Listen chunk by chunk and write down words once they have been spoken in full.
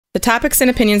The topics and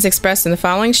opinions expressed in the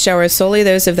following show are solely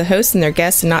those of the hosts and their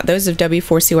guests and not those of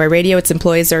W4CY Radio, its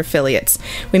employees, or affiliates.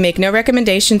 We make no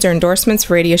recommendations or endorsements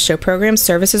for radio show programs,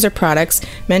 services, or products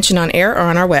mentioned on air or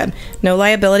on our web. No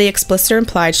liability, explicit or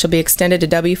implied, shall be extended to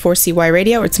W4CY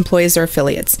Radio or its employees or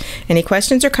affiliates. Any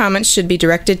questions or comments should be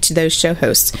directed to those show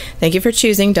hosts. Thank you for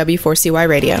choosing W4CY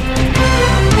Radio.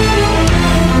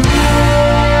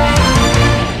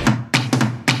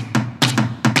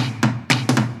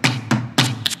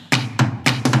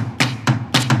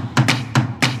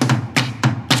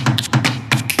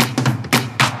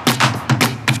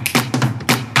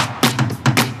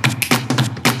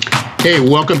 Hey,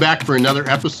 welcome back for another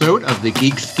episode of the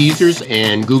Geeks, Geezers,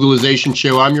 and Googleization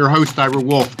Show. I'm your host, Ira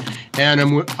Wolf, and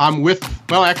I'm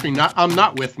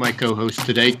not with my co-host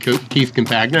today, Keith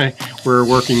Compagna. We're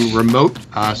working remote,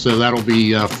 so that'll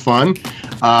be fun.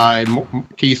 And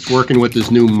Keith's working with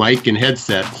his new mic and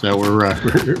headset, so we're going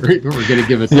to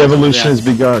give it. The evolution has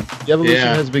begun. The evolution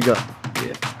has begun.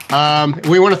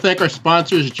 We want to thank our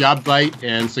sponsors, JobVite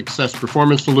and Success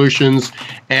Performance Solutions.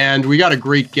 And we got a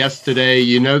great guest today.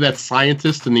 You know that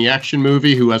scientist in the action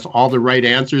movie who has all the right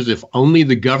answers if only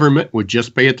the government would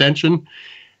just pay attention?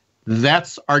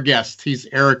 That's our guest. He's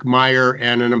Eric Meyer,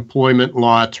 and an employment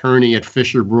law attorney at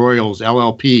Fisher Broyles,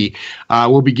 LLP.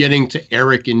 We'll be getting to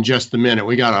Eric in just a minute.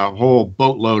 We got a whole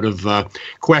boatload of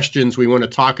questions we want to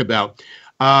talk about.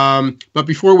 But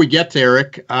before we get to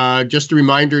Eric, just a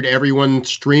reminder to everyone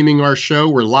streaming our show,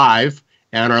 we're live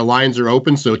and our lines are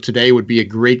open. So today would be a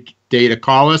great day to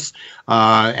call us,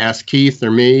 ask Keith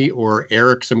or me or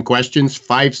Eric some questions.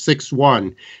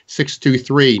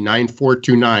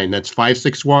 561-623-9429. That's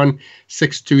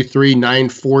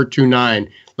 561-623-9429.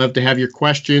 Love to have your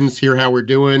questions, hear how we're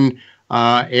doing.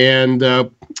 And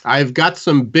I've got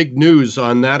some big news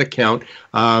on that account.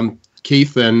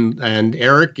 Keith and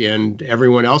Eric and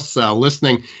everyone else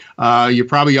listening, you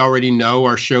probably already know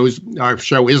our show is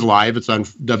live. It's on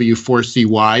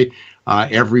W4CY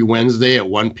every Wednesday at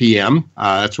 1 p.m.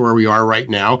 That's where we are right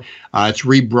now. It's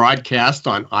rebroadcast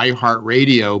on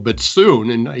iHeartRadio, but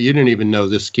soon, and you didn't even know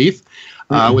this, Keith,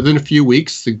 within a few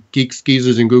weeks, the Geeks,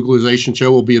 Geezers, and Googleization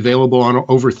Show will be available on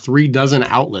over 3 dozen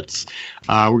outlets.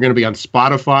 We're going to be on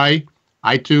Spotify,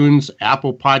 iTunes,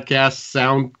 Apple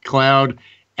Podcasts, SoundCloud,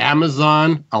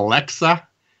 Amazon, Alexa,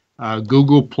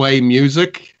 Google Play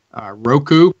Music,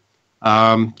 Roku,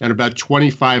 and about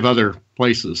 25 other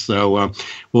places. So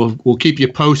we'll keep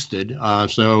you posted.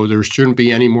 So there shouldn't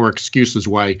be any more excuses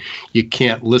why you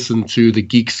can't listen to the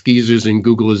Geeks, Geezers, and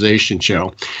Googleization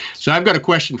Show. So I've got a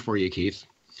question for you, Keith.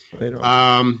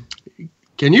 Can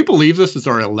you believe this is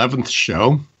our 11th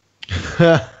show?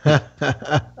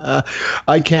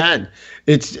 I can.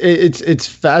 It's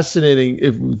fascinating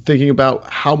if thinking about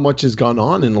how much has gone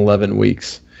on in 11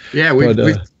 weeks. Yeah,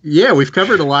 we've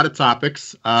covered a lot of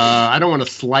topics. I don't want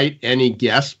to slight any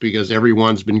guests because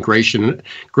everyone's been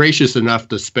gracious enough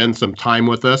to spend some time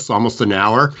with us, almost an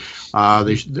hour.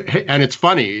 And it's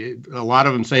funny, a lot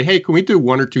of them say, "Hey, can we do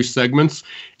 1 or 2 segments?"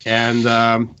 And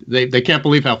they can't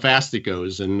believe how fast it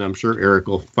goes. And I'm sure Eric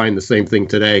will find the same thing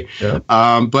today. Yeah.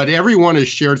 But everyone has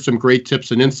shared some great tips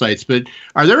and insights. But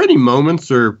are there any moments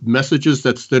or messages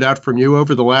that stood out from you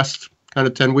over the last kind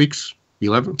of 10 weeks?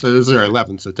 11? So this is our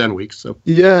 11, so 10 weeks. So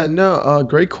yeah, no,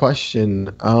 great question.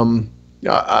 I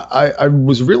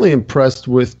was really impressed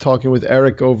with talking with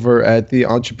Eric over at the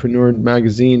Entrepreneur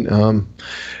magazine in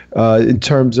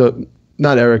terms of,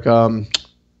 not Eric,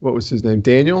 what was his name?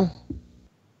 Daniel?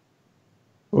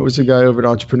 What was the guy over at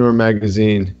Entrepreneur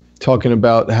magazine talking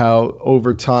about how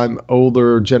over time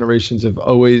older generations have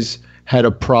always had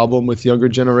a problem with younger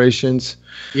generations?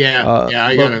 You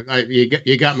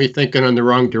got me thinking on the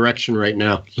wrong direction right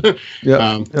now.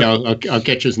 I'll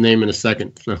catch his name in a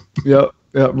second. So. Yeah,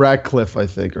 Radcliffe, I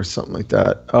think, or something like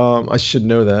that. I should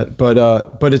know that,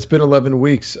 but it's been 11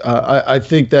 weeks. I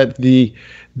think that the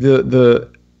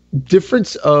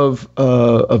difference of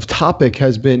topic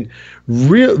has been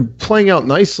playing out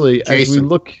nicely. Jason. As we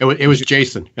look. It was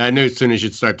Jason. I knew as soon as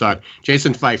you'd start talking.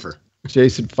 Jason Pfeiffer,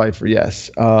 yes.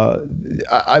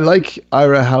 I like,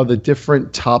 Ira, how the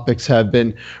different topics have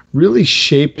been really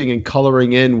shaping and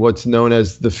coloring in what's known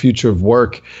as the future of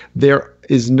work. There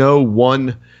is no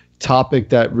one topic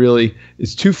that really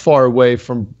is too far away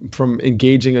from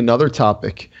engaging another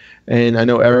topic. And I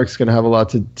know Eric's going to have a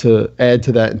lot to add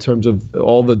to that in terms of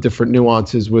all the different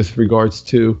nuances with regards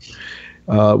to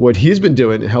what he's been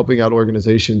doing, helping out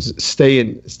organizations stay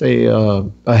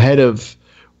ahead of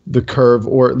the curve,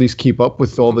 or at least keep up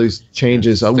with all these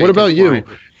changes. What about you?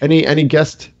 Any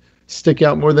guest stick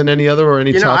out more than any other, or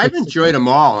any topics? I've enjoyed them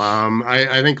all.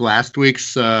 I think last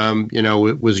week's,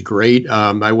 it was great.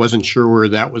 I wasn't sure where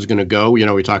that was going to go.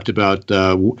 We talked about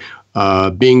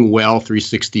Being Well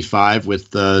 365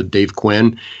 with Dave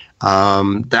Quinn.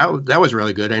 That was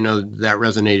really good. I know that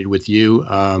resonated with you.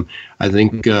 I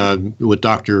think with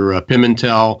Dr.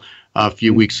 Pimentel a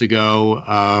few weeks ago,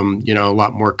 a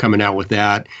lot more coming out with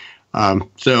that.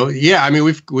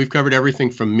 We've covered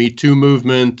everything from MeToo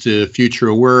movement to future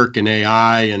of work and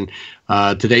AI, and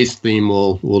today's theme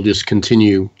will just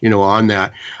continue, on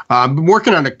that. I'm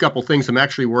working on a couple things. I'm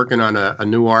actually working on a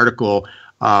new article.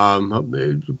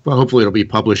 Hopefully it'll be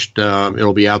published.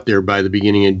 It'll be out there by the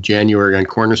beginning of January on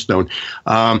Cornerstone.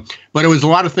 But it was a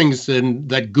lot of things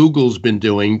that Google's been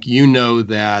doing.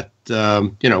 That,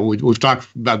 we've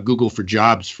talked about Google for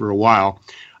Jobs for a while.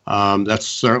 That's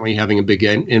certainly having a big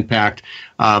impact.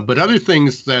 But other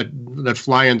things that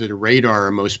fly under the radar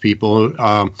of most people,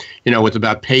 with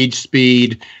about page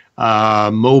speed,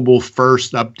 mobile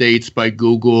first updates by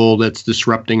Google that's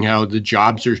disrupting how the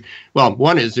jobs are. Well,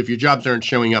 one is if your jobs aren't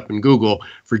showing up in Google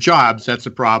for jobs, that's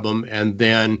a problem. And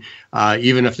then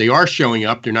even if they are showing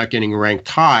up, they're not getting ranked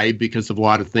high because of a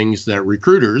lot of things that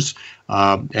recruiters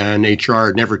and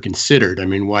HR never considered. I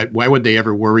mean, why would they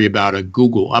ever worry about a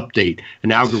Google update,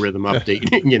 an algorithm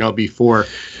update, before,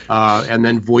 and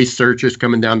then voice searches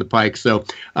coming down the pike. So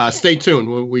stay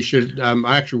tuned. We should. I'm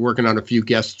actually working on a few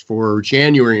guests for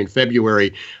January and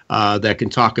February that can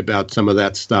talk about some of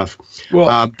that stuff.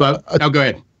 Well, go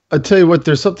ahead. I tell you what,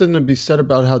 there's something to be said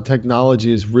about how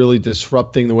technology is really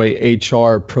disrupting the way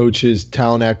HR approaches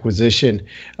talent acquisition.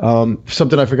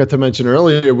 Something I forgot to mention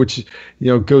earlier, which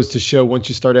goes to show once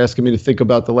you start asking me to think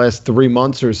about the last 3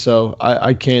 months or so,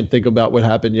 I can't think about what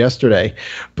happened yesterday.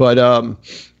 But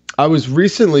I was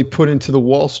recently put into the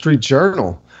Wall Street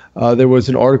Journal. There was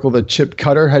an article that Chip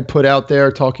Cutter had put out there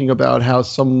talking about how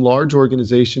some large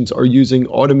organizations are using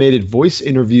automated voice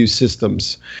interview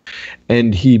systems.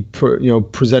 And he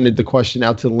presented the question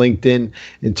out to LinkedIn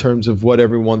in terms of what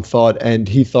everyone thought. And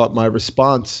he thought my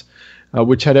response,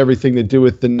 which had everything to do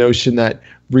with the notion that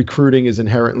recruiting is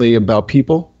inherently about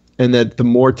people, and that the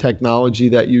more technology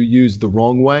that you use the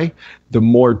wrong way, the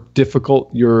more difficult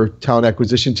your talent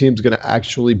acquisition team is going to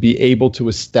actually be able to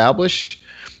establish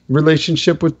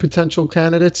relationship with potential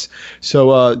candidates.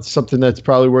 So something that's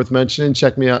probably worth mentioning.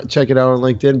 Check it out on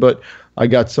LinkedIn. But I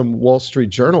got some Wall Street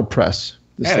Journal press.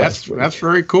 That's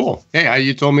very cool. Hey,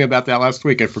 you told me about that last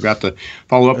week. I forgot to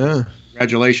follow up. Yeah.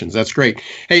 Congratulations. That's great.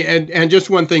 Hey, and just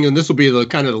one thing, and this will be the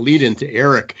kind of the lead into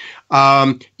Eric.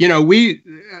 And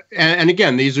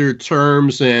again, these are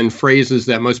terms and phrases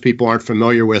that most people aren't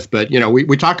familiar with. But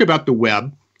we talk about the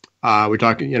web. We're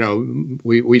talking,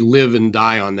 we live and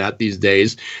die on that these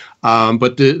days.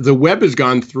 But the web has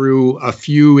gone through a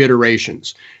few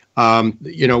iterations.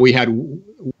 We had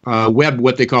web,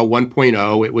 what they call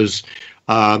 1.0. It was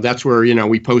that's where,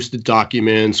 we posted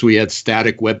documents. We had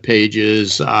static web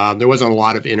pages. There wasn't a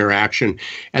lot of interaction.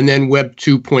 And then Web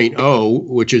 2.0,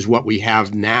 which is what we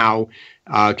have now,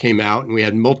 came out, and we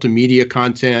had multimedia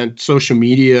content. Social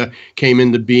media came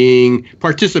into being,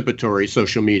 participatory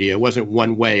social media. It wasn't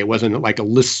one way. It wasn't like a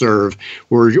listserv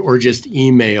or just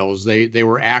emails. They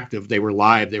were active. They were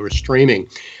live. They were streaming.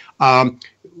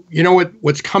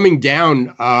 What's coming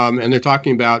down, and they're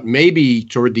talking about maybe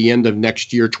toward the end of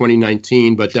next year,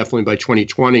 2019, but definitely by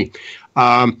 2020.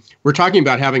 We're talking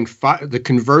about having the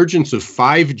convergence of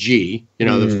 5G,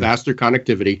 the faster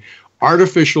connectivity,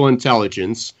 artificial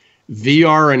intelligence,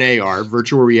 VR and AR,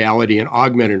 virtual reality and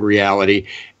augmented reality,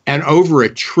 and over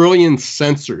 1 trillion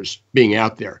sensors being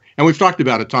out there. And we've talked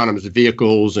about autonomous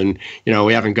vehicles, and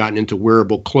we haven't gotten into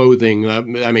wearable clothing. That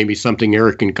may be something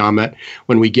Eric can comment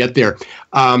when we get there.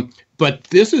 But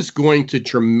this is going to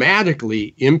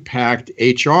dramatically impact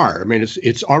HR. I mean,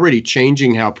 it's already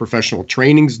changing how professional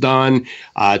training's done.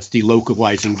 It's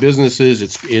delocalizing businesses.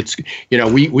 It's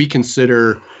we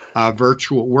consider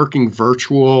working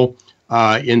virtual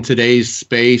in today's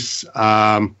space.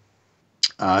 Like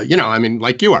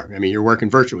you are. I mean, you're working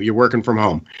virtual. You're working from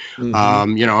home. Mm-hmm.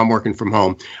 I'm working from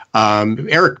home.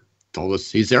 Eric told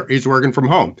us he's working from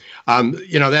home.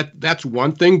 That's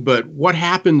one thing. But what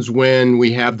happens when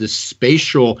we have this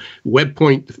spatial Web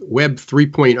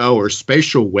 3.0 or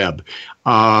spatial web,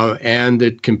 and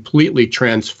it completely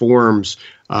transforms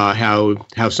how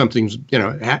something's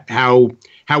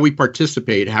how we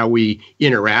participate, how we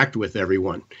interact with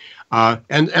everyone.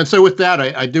 And so with that,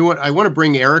 I want to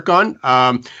bring Eric on.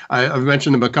 I've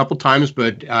mentioned him a couple times,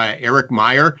 but Eric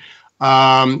Meyer,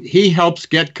 He helps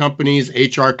get companies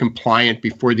HR compliant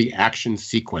before the action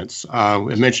sequence. I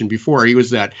mentioned before, he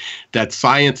was that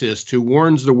scientist who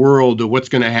warns the world of what's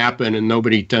going to happen, and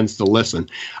nobody tends to listen.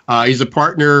 He's a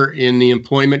partner in the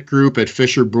employment group at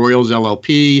Fisher Broyles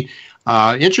LLP.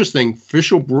 Interesting,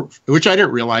 which I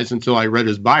didn't realize until I read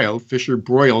his bio, Fisher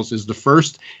Broyles is the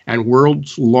first and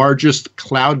world's largest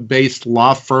cloud-based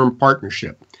law firm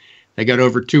partnership. They got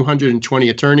over 220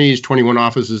 attorneys, 21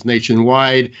 offices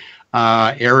nationwide.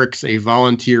 Eric's a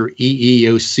volunteer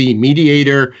EEOC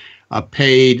mediator, a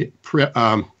paid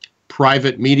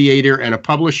private mediator, and a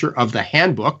publisher of the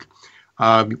handbook,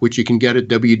 which you can get at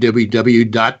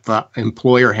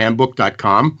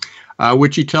www.theemployerhandbook.com.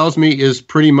 Which he tells me is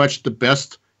pretty much the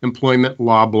best employment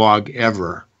law blog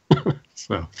ever.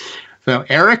 So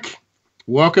Eric,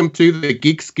 welcome to the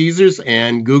Geeks, Geezers,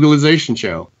 and Googlization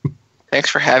show. Thanks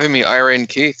for having me, Ira and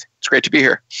Keith. It's great to be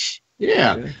here.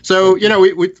 Yeah. So,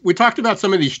 we talked about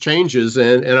some of these changes,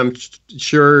 and I'm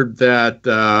sure that,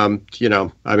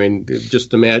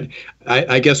 just imagine,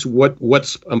 I guess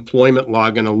what's employment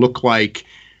law going to look like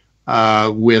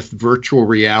with virtual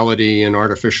reality and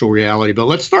artificial reality. But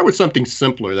let's start with something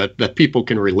simpler that people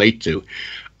can relate to.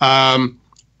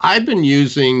 I've been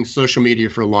using social media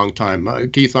for a long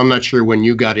time. Keith, I'm not sure when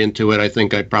you got into it. I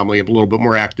think I probably am a little bit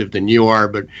more active than you are,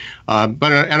 but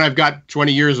and I've got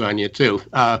 20 years on you too.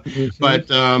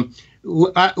 But I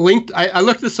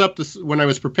looked this up when I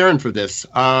was preparing for this.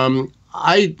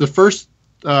 The first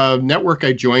network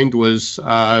I joined was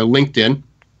LinkedIn,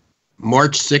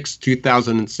 March 6,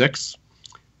 2006.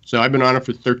 So I've been on it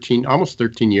for almost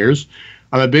 13 years.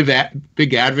 I'm a big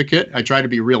advocate. I try to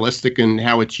be realistic in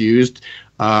how it's used.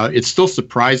 It still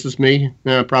surprises me,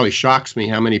 probably shocks me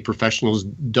how many professionals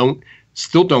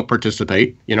still don't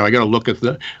participate. I got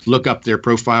to look up their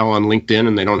profile on LinkedIn,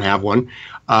 and they don't have one.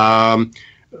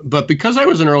 But because I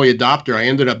was an early adopter, I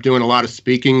ended up doing a lot of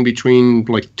speaking between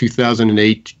like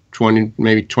 2008,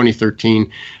 maybe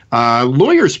 2013.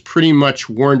 Lawyers pretty much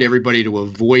warned everybody to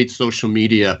avoid social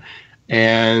media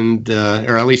and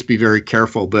or at least be very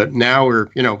careful. But now we're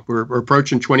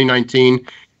approaching 2019.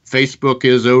 Facebook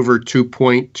is over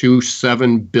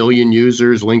 2.27 billion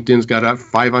users. LinkedIn's got up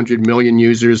 500 million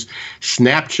users.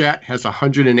 Snapchat has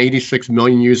 186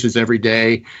 million users every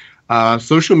day.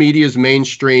 Social media is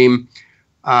mainstream.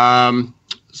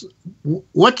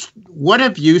 What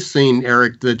have you seen,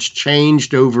 Eric, that's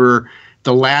changed over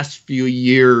the last few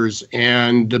years?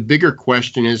 And the bigger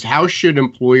question is, how should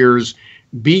employers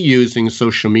be using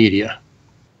social media?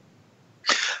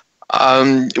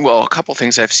 Well, a couple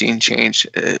things I've seen change.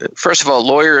 First of all,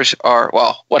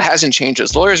 what hasn't changed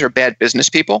is lawyers are bad business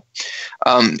people.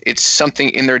 It's something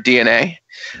in their DNA.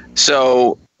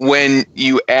 So when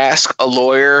you ask a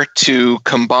lawyer to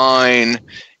combine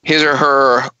his or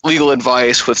her legal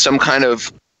advice with some kind of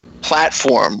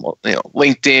platform,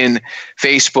 LinkedIn,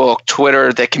 Facebook,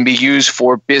 Twitter, that can be used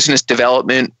for business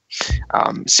development,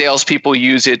 salespeople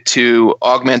use it to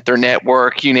augment their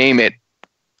network, you name it.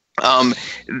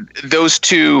 Those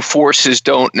two forces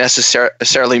don't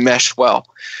necessarily mesh well.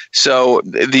 So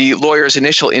the lawyer's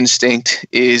initial instinct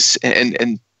is,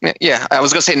 and I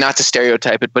was going to say not to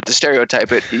stereotype it, but to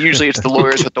stereotype it. Usually it's the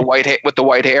lawyers with the white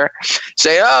hair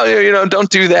say,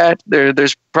 don't do that.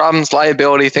 There's problems,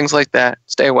 liability, things like that.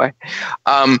 Stay away.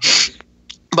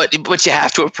 But you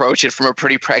have to approach it from a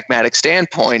pretty pragmatic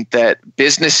standpoint that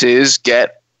businesses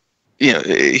get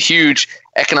a huge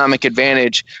economic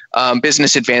advantage,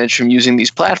 business advantage from using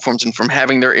these platforms and from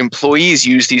having their employees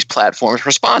use these platforms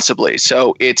responsibly.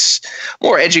 So it's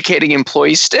more educating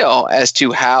employees still as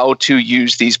to how to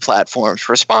use these platforms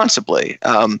responsibly.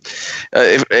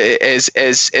 As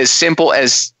simple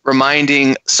as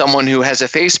reminding someone who has a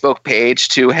Facebook page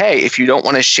to, hey, if you don't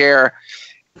want to share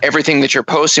everything that you're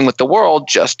posting with the world,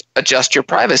 just adjust your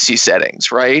privacy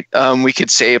settings, right? We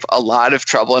could save a lot of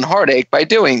trouble and heartache by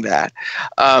doing that.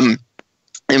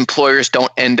 Employers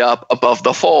don't end up above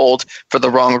the fold for the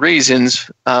wrong reasons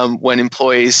when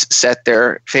employees set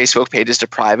their Facebook pages to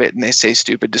private and they say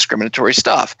stupid discriminatory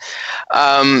stuff.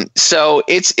 So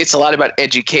it's a lot about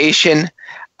education,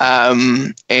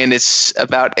 and it's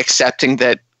about accepting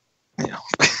that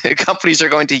companies are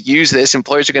going to use this,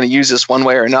 employers are going to use this one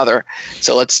way or another.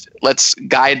 So let's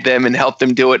guide them and help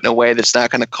them do it in a way that's not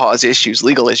going to cause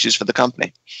legal issues for the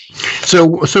company. So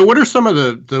what are some of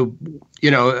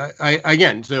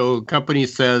so company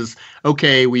says,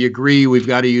 okay, we agree, we've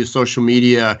got to use social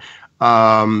media.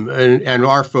 And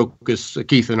our focus,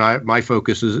 Keith and my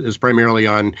focus is primarily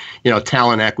on,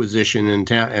 talent acquisition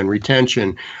and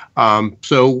retention.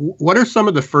 So what are some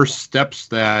of the first steps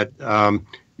that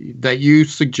you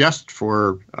suggest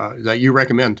that you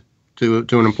recommend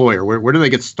to an employer? Where do they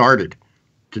get started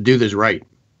to do this right?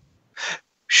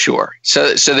 Sure.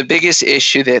 So the biggest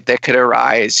issue that could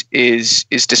arise is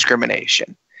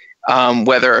discrimination,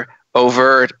 whether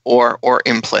overt or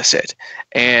implicit.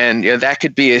 And that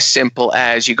could be as simple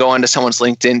as you go onto someone's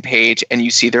LinkedIn page and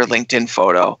you see their LinkedIn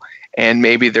photo, and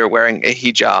maybe they're wearing a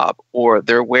hijab, or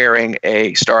they're wearing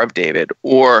a Star of David,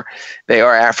 or they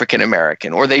are African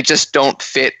American, or they just don't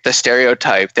fit the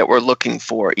stereotype that we're looking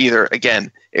for, either,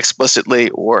 again, explicitly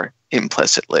or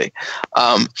implicitly.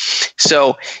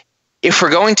 So if we're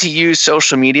going to use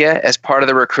social media as part of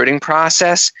the recruiting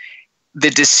process, the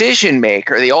decision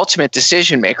maker, the ultimate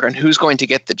decision maker on who's going to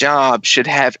get the job should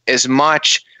have as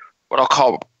much what I'll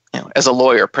call, as a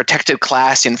lawyer, protected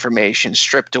class information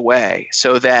stripped away,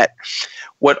 so that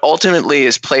what ultimately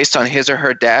is placed on his or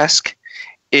her desk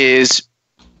is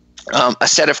a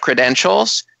set of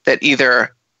credentials that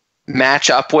either match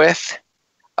up with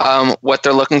what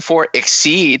they're looking for,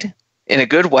 exceed in a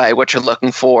good way what you're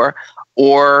looking for,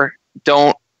 or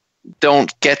don't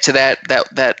get to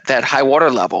that high water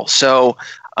level. So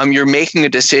you're making a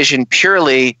decision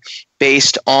purely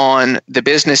based on the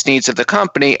business needs of the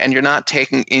company, and you're not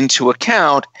taking into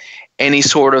account any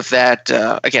sort of that,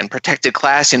 again, protected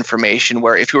class information,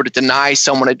 where if you were to deny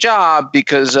someone a job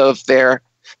because of the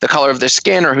color of their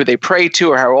skin, or who they pray to,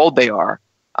 or how old they are,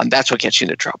 that's what gets you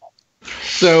into trouble.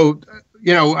 So,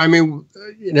 we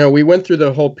went through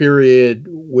the whole period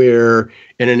where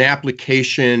in an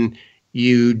application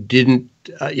you didn't,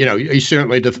 you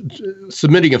certainly,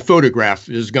 submitting a photograph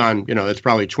is gone, that's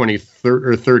probably 20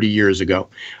 or 30 years ago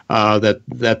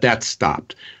that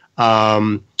stopped.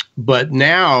 But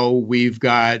now we've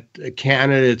got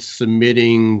candidates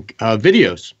submitting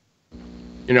videos,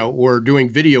 or doing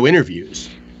video interviews.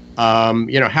 How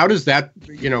does that,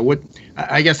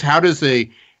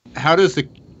 how does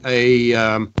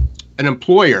an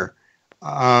employer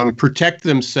protect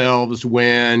themselves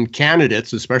when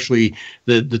candidates, especially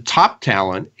the top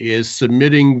talent, is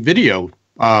submitting video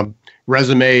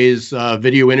resumes,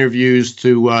 video interviews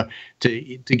to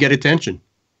get attention?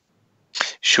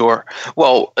 Sure.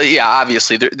 Well, yeah,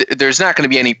 obviously there's not going to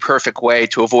be any perfect way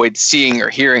to avoid seeing or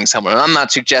hearing someone. And I'm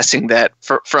not suggesting that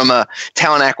from a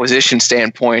talent acquisition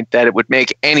standpoint that it would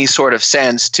make any sort of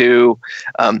sense to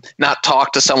not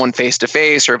talk to someone face to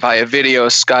face or via video,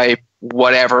 Skype,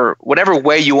 whatever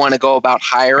way you want to go about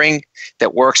hiring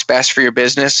that works best for your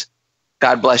business.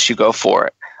 God bless you, go for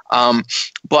it.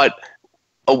 But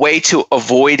a way to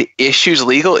avoid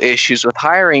legal issues with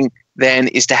hiring then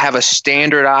is to have a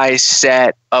standardized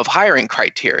set of hiring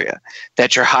criteria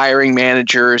that your hiring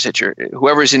managers,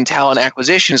 whoever's in talent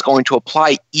acquisition is going to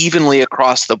apply evenly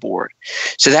across the board.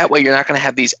 So that way you're not going to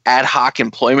have these ad hoc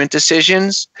employment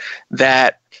decisions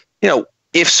that,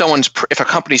 if a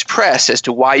company's pressed as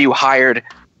to why you hired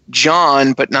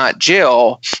John but not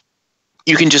Jill,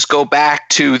 you can just go back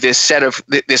to this set of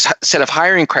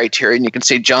hiring criteria, and you can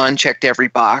say John checked every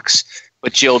box,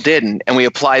 but Jill didn't. And we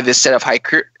apply this set of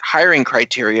hiring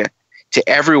criteria to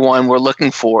everyone we're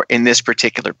looking for in this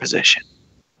particular position.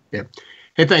 Yeah.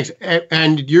 Hey, thanks.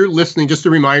 And you're listening, just a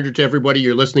reminder to everybody,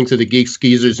 you're listening to the Geeks,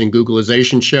 Geezers, and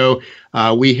Googlization show.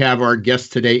 We have our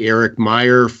guest today, Eric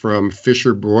Meyer from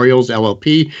Fisher Broyles,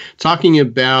 LLP, talking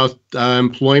about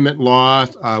employment law.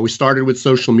 We started with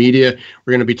social media.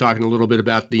 We're going to be talking a little bit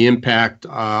about the impact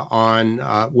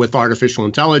with artificial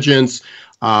intelligence,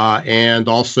 and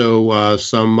also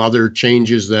some other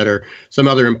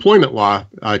employment law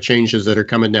changes that are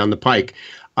coming down the pike.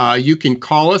 You can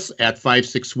call us at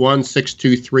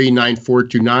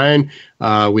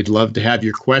 561-623-9429. We'd love to have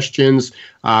your questions.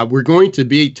 We're going to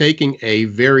be taking a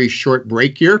very short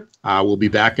break here. We'll be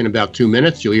back in about 2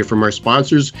 minutes. You'll hear from our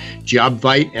sponsors,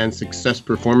 JobVite and Success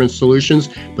Performance Solutions.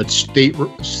 But stay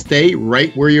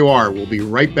right where you are. We'll be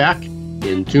right back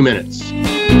in 2 minutes.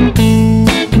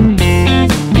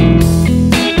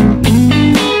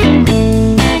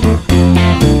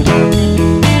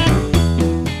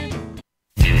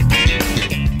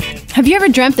 Have you ever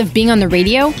dreamt of being on the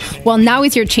radio? Well, now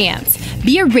is your chance.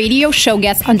 Be a radio show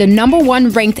guest on the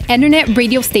 #1 ranked internet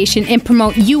radio station and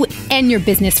promote you and your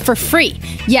business for free.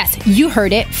 Yes, you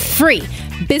heard it, free.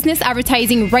 Business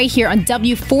advertising right here on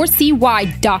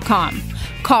W4CY.com.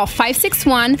 Call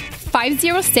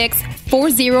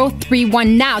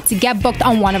 561-506-4031 now to get booked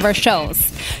on one of our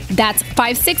shows. That's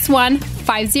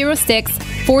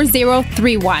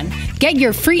 561-506-4031. Get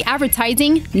your free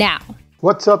advertising now.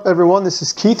 What's up, everyone? This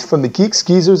is Keith from the Geeks,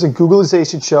 Geezers, and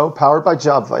Googlization show, powered by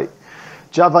JobVite.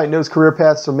 JobVite knows career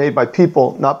paths are made by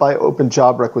people, not by open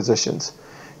job requisitions.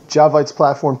 JobVite's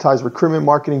platform ties recruitment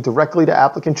marketing directly to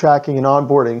applicant tracking and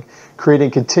onboarding, creating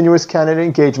continuous candidate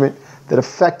engagement that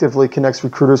effectively connects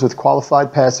recruiters with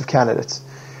qualified passive candidates.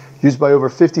 Used by over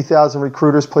 50,000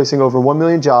 recruiters placing over 1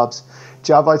 million jobs,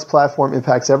 JobVite's platform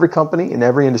impacts every company in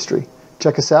every industry.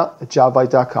 Check us out at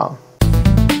jobvite.com.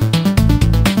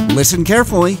 Listen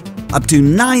carefully. Up to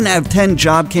 9 out of 10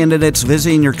 job candidates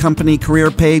visiting your company career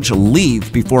page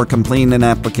leave before completing an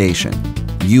application.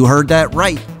 You heard that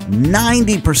right.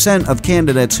 90% of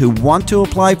candidates who want to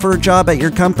apply for a job at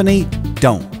your company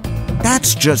don't.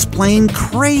 That's just plain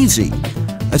crazy,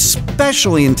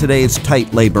 especially in today's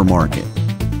tight labor market.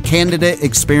 Candidate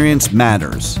experience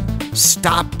matters.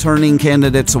 Stop turning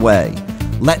candidates away.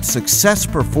 Let Success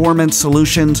Performance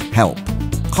Solutions help.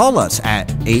 Call us at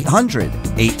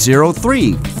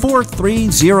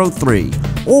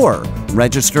 800-803-4303 or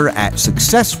register at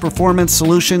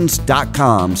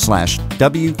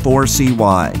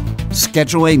successperformancesolutions.com/W4CY.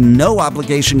 Schedule a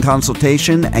no-obligation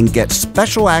consultation and get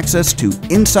special access to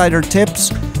insider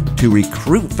tips to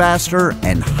recruit faster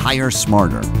and hire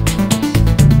smarter.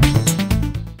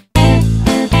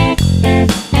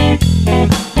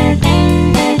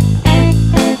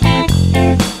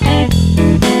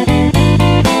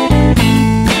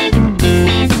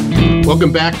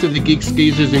 Welcome back to the Geeks,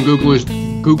 Geezers, and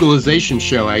Googlization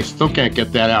Show. I still can't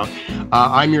get that out.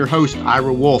 I'm your host,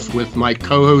 Ira Wolf, with my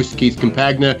co-host, Keith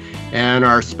Compagna, and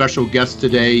our special guest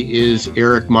today is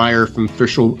Eric Meyer from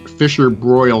Fisher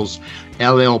Broyles,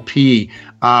 LLP.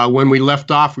 When we left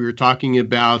off, we were talking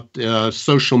about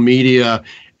social media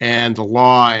and the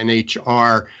law and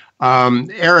HR.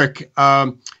 Eric,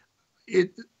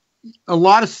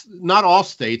 not all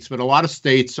states, but a lot of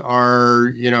states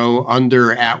are,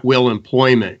 under at-will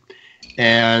employment.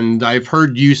 And I've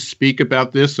heard you speak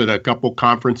about this at a couple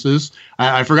conferences.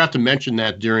 I forgot to mention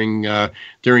that during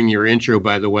your intro,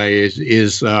 by the way,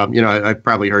 I've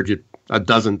probably heard you a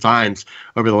dozen times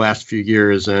over the last few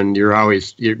years, and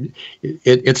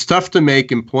it's tough to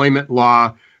make employment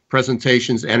law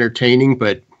presentations entertaining,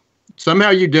 but somehow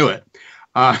you do it.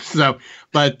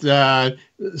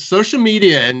 Social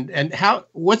media and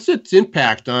what's its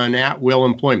impact on at-will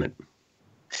employment?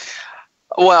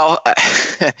 Well,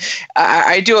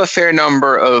 I do a fair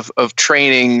number of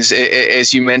trainings,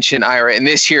 as you mentioned, Ira, and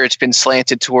this year it's been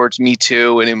slanted towards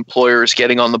MeToo and employers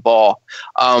getting on the ball.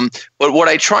 But what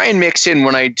I try and mix in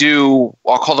when I do,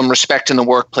 I'll call them respect in the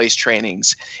workplace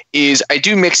trainings, is I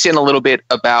do mix in a little bit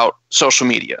about social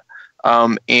media.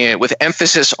 And with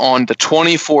emphasis on the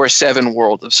 24/7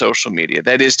 world of social media.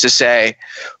 That is to say,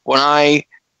 when I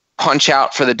punch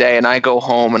out for the day and I go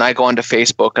home and I go onto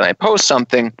Facebook and I post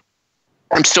something,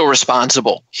 I'm still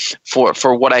responsible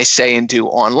for what I say and do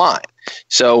online.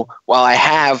 So while I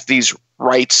have these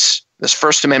rights, this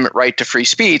First Amendment right to free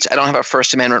speech, I don't have a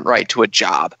First Amendment right to a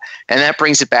job. And that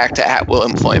brings it back to at-will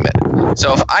employment.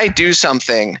 So if I do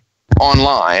something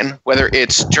online, whether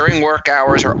it's during work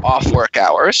hours or off work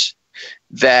hours,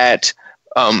 that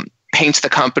paints the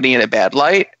company in a bad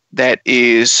light, that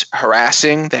is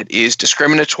harassing, that is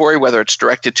discriminatory, whether it's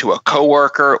directed to a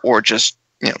coworker or just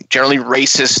generally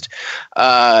racist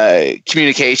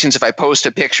communications. If I post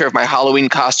a picture of my Halloween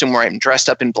costume where I'm dressed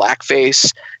up in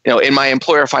blackface, and my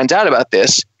employer finds out about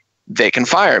this, they can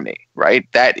fire me, right?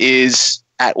 That is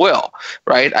at will,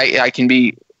 right? I can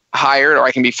be hired or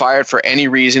I can be fired for any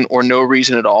reason or no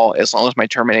reason at all, as long as my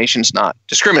termination is not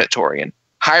discriminatory. And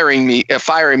firing me,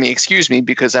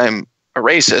 because I'm a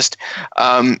racist,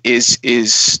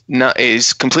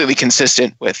 is completely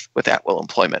consistent with at-will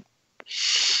employment.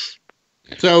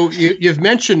 So you've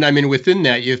mentioned, within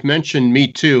that, you've mentioned Me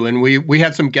Too, and we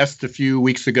had some guests a few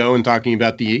weeks ago and talking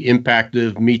about the impact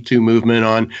of Me Too movement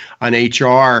on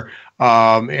HR,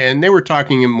 and they were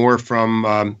talking more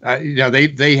from,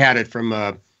 they had it from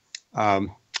a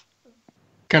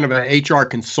kind of an HR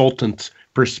consultant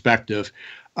perspective.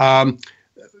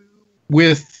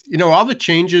 With all the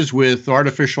changes with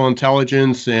artificial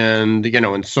intelligence and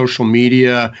and social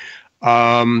media,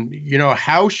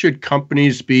 how should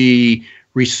companies be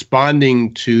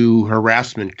responding to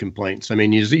harassment complaints?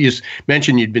 You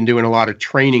mentioned you'd been doing a lot of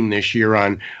training this year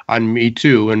on Me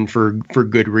Too, and for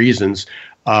good reasons.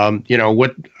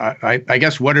 I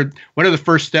guess what are the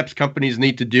first steps companies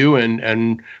need to do,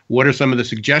 and what are some of the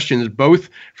suggestions, both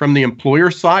from the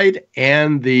employer side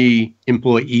and the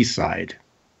employee side?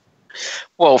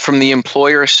 Well, from the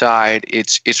employer side,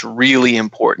 it's really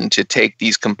important to take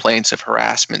these complaints of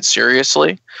harassment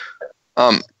seriously.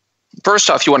 First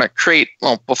off, you want to create,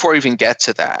 before we even get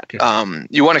to that,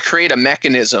 you want to create a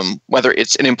mechanism, whether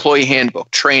it's an employee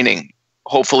handbook, training,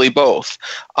 hopefully both,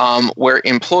 where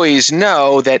employees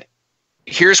know that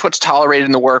here's what's tolerated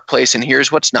in the workplace and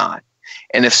here's what's not.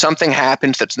 And if something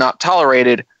happens that's not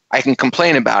tolerated, I can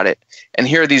complain about it. And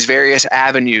here are these various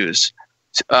avenues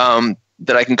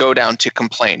that I can go down to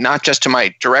complain, not just to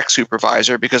my direct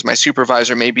supervisor, because my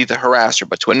supervisor may be the harasser,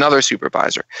 but to another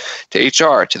supervisor, to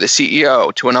HR, to the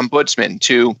CEO, to an ombudsman,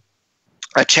 to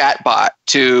a chat bot,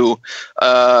 to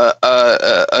an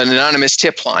anonymous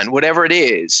tip line, whatever it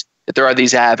is, that there are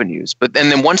these avenues. But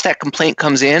then once that complaint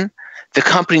comes in, the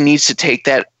company needs to take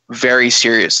that very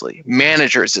seriously.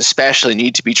 Managers especially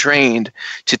need to be trained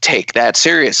to take that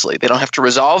seriously. They don't have to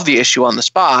resolve the issue on the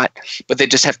spot, but they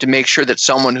just have to make sure that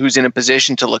someone who's in a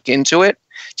position to look into it,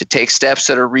 to take steps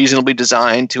that are reasonably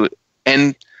designed to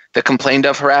end the complaint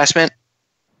of harassment,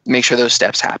 make sure those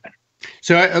steps happen.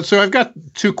 So I've got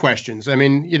two questions. I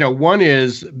mean, one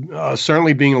is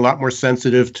certainly being a lot more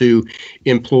sensitive to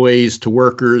employees, to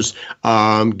workers,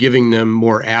 giving them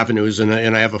more avenues. And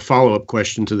I have a follow-up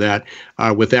question to that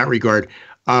with that regard.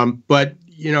 But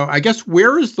I guess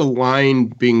where is the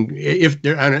line being, if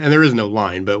there, and there is no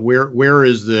line, but where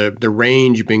is the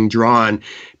range being drawn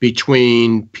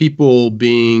between people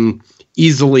being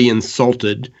easily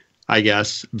insulted, I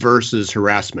guess, versus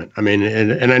harassment? I mean,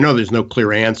 and I know there's no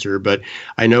clear answer, but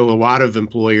I know a lot of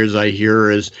employers I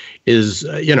hear is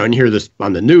and hear this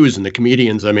on the news and the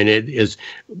comedians. I mean, it is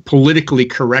politically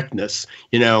correctness.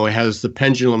 Has the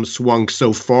pendulum swung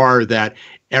so far that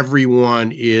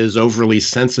everyone is overly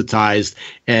sensitized,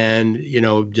 and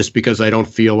just because I don't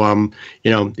feel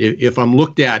if I'm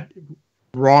looked at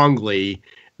wrongly,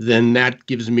 then that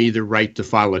gives me the right to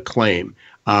file a claim.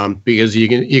 Because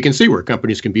you can see where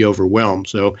companies can be overwhelmed.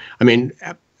 So, I mean,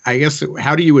 I guess,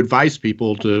 how do you advise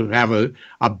people to have a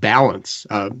balance?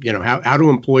 How do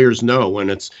employers know when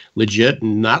it's legit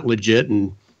and not legit,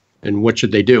 and what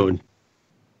should they do?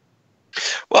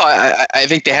 Well, I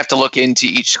think they have to look into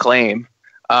each claim.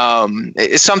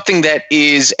 It's something that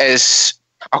is, as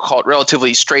I'll call it,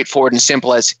 relatively straightforward and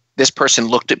simple as this person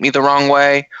looked at me the wrong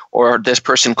way, or this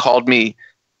person called me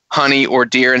honey or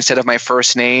dear instead of my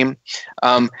first name.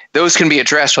 Those can be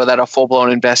addressed without a full-blown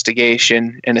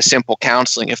investigation and a simple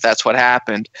counseling if that's what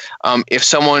happened. If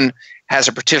someone has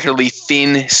a particularly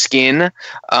thin skin,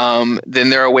 then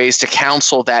there are ways to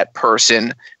counsel that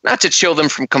person, not to chill them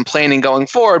from complaining going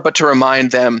forward, but to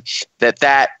remind them that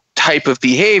that type of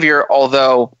behavior,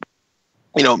 although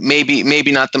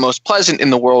maybe not the most pleasant in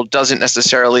the world, doesn't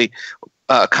necessarily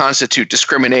constitute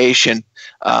discrimination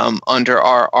under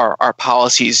our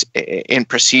policies and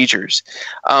procedures.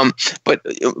 But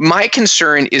my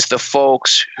concern is the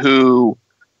folks who,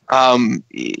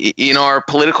 in our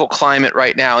political climate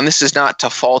right now, and this is not to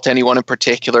fault anyone in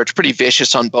particular, it's pretty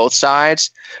vicious on both sides,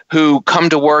 who come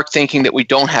to work thinking that we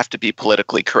don't have to be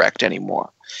politically correct anymore.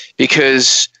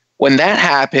 Because when that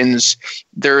happens,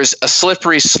 there's a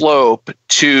slippery slope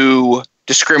to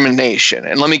discrimination.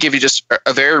 And let me give you just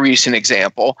a very recent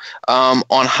example.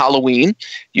 On Halloween,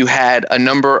 you had a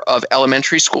number of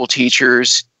elementary school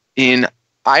teachers in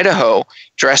Idaho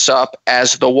dress up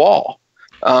as the Wall.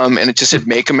 And it just said,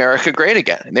 "Make America Great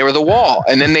Again." And they were the Wall.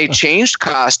 And then they changed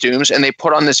costumes and they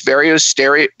put on this very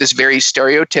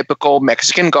stereotypical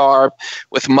Mexican garb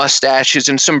with mustaches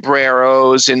and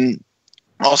sombreros and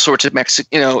all sorts of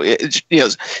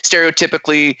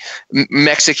stereotypically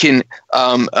Mexican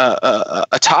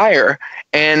attire,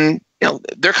 and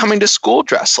they're coming to school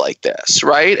dressed like this,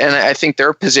 right? And I think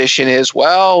their position is,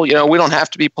 well, we don't have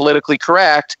to be politically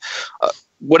correct.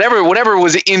 Whatever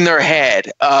was in their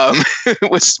head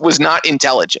was not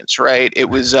intelligence, right?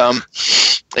 It was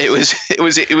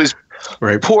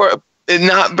right. Poor.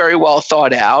 Not very well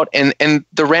thought out, and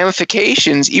the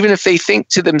ramifications, even if they think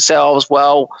to themselves,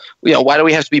 well, why do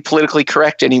we have to be politically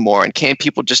correct anymore? And can't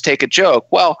people just take a joke?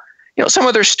 Well, some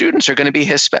of their students are going to be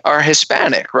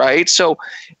Hispanic, right? So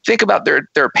think about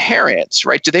their parents,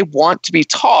 right? Do they want to be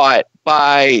taught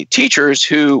by teachers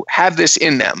who have this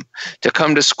in them to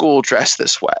come to school dressed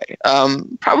this way?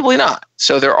 Probably not.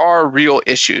 So there are real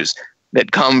issues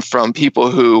that come from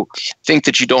people who think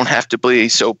that you don't have to be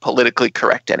so politically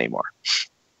correct anymore.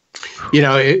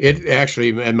 It actually,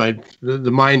 and the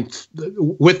mind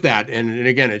with that, and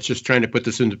again, it's just trying to put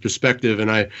this into perspective. And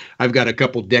I've got a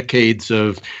couple decades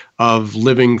of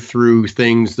living through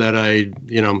things that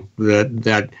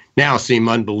that now seem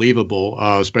unbelievable,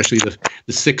 especially the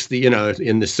 60s,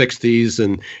 in the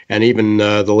 60s and even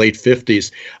the late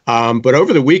 50s. But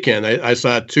over the weekend, I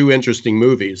saw two interesting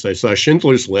movies. I saw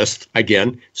Schindler's List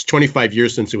again. It's 25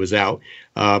 years since it was out.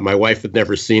 My wife had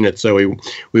never seen it, so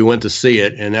we went to see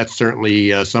it, and that's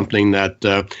certainly something that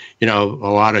a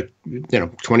lot of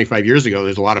 25 years ago,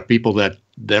 there's a lot of people that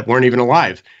weren't even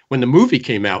alive when the movie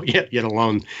came out, yet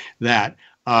alone that.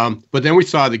 But then we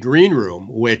saw the green room,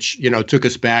 which, took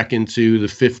us back into the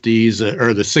 50s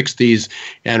or the 60s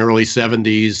and early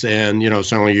 70s. And,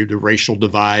 certainly the racial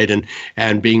divide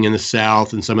and being in the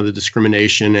South and some of the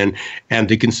discrimination and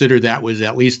to consider that was,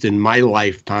 at least in my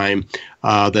lifetime,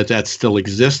 that still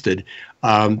existed.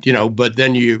 But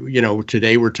then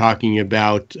today we're talking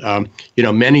about,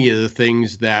 many of the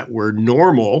things that were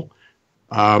normal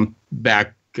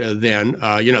back then,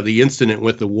 the incident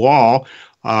with the wall,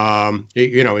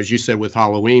 as you said, with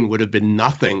Halloween would have been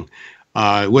nothing.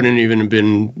 It wouldn't even have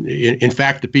been, in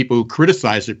fact, the people who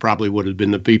criticized it probably would have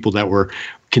been the people that were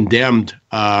condemned,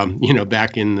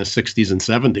 back in the 60s and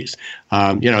 70s.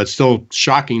 It's still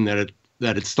shocking that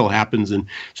it still happens in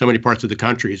so many parts of the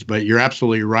countries. But you're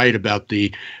absolutely right about there's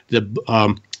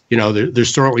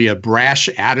certainly a brash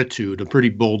attitude, a pretty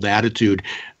bold attitude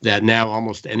that now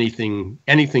almost anything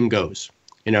goes.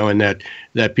 And that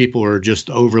people are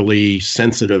just overly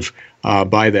sensitive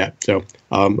by that. So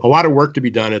a lot of work to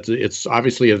be done. It's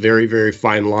obviously a very, very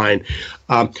fine line.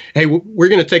 Hey, we're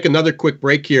going to take another quick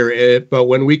break here, but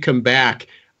when we come back,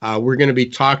 we're going to be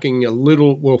talking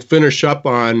we'll finish up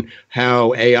on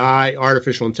how AI,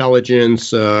 artificial intelligence,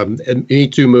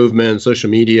 MeToo movement, social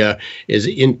media is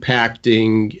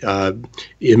impacting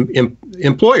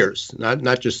employers, not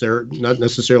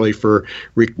necessarily for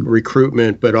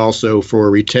recruitment, but also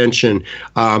for retention.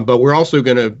 But we're also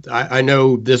going to, I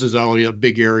know this is only a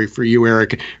big area for you,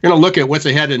 Eric. We're going to look at what's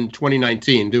ahead in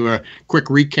 2019, do a quick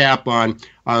recap on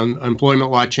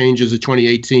employment law changes of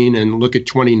 2018 and look at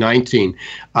 2019.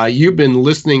 You've been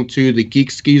listening to the Geek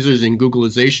Skeezers and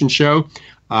Googlization show.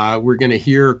 We're going to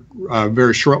hear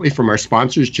very shortly from our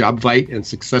sponsors, JobVite and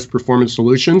Success Performance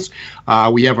Solutions.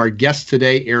 We have our guest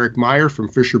today, Eric Meyer from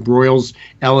Fisher Broyles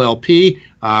LLP.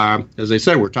 As I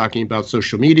said, we're talking about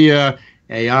social media,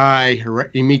 AI,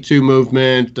 MeToo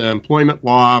movement, employment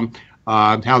law,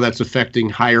 how that's affecting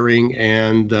hiring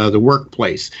and the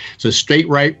workplace. So stay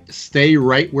right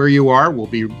where you are. We'll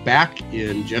be back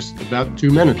in just about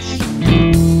 2 minutes.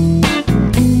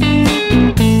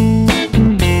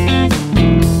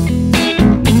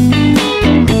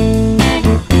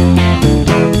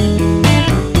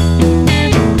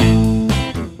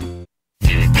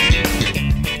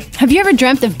 Have you ever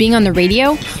dreamt of being on the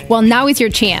radio? Well, now is your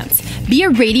chance. Be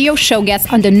a radio show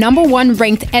guest on the #1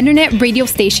 ranked internet radio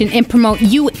station and promote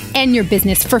you and your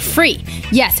business for free.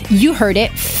 Yes, you heard it,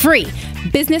 free.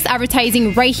 Business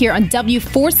advertising right here on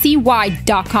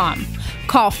W4CY.com.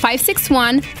 Call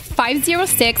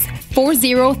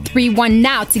 561-506-4031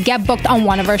 now to get booked on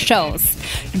one of our shows.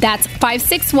 That's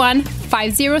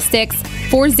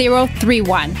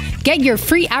 561-506-4031. Get your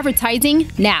free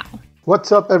advertising now.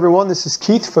 What's up, everyone? This is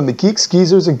Keith from the Geek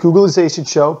Skeezers and Googlization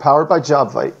show, powered by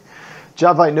JobVite.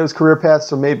 JobVite knows career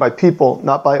paths are made by people,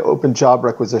 not by open job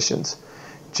requisitions.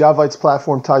 JobVite's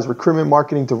platform ties recruitment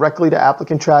marketing directly to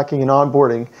applicant tracking and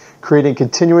onboarding, creating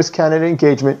continuous candidate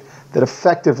engagement that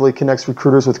effectively connects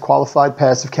recruiters with qualified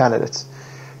passive candidates.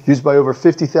 Used by over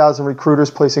 50,000 recruiters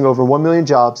placing over 1 million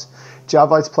jobs,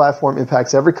 JobVite's platform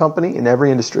impacts every company in every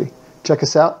industry. Check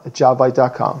us out at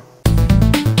jobvite.com.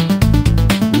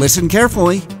 Listen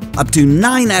carefully. Up to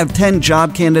 9 out of 10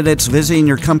 job candidates visiting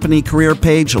your company career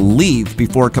page leave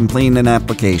before completing an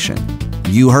application.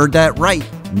 You heard that right.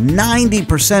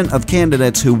 90% of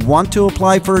candidates who want to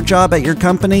apply for a job at your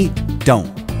company don't.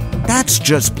 That's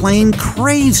just plain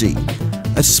crazy,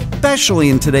 especially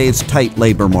in today's tight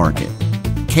labor market.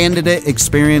 Candidate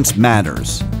experience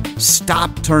matters.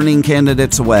 Stop turning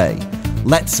candidates away.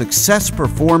 Let Success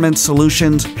Performance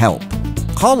Solutions help.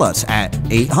 Call us at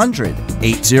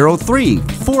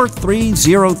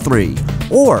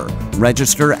 800-803-4303 or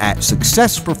register at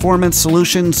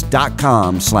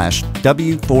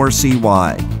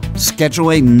successperformancesolutions.com/W4CY.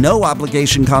 Schedule a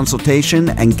no-obligation consultation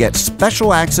and get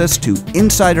special access to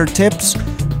insider tips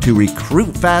to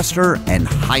recruit faster and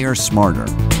hire smarter.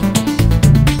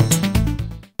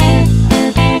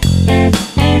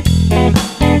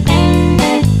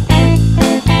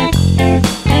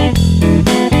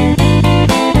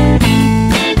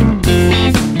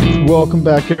 Welcome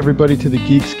back, everybody, to the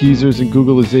Geek Skeezers and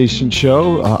Googlization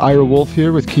show. Ira Wolf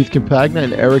here with Keith Campagna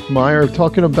and Eric Meyer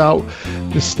talking about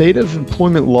the state of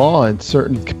employment law in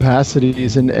certain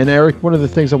capacities. And Eric, one of the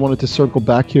things I wanted to circle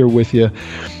back here with you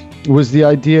was the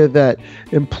idea that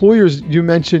employers, you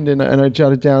mentioned, and I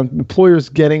jotted down, employers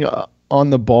getting on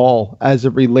the ball as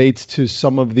it relates to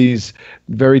some of these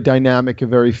very dynamic and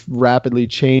very rapidly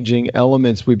changing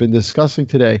elements we've been discussing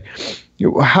today.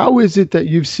 How is it that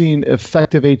you've seen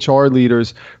effective HR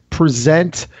leaders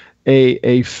present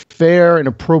a fair and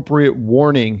appropriate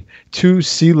warning to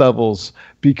C-levels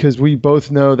because we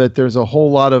both know that there's a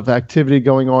whole lot of activity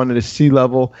going on at a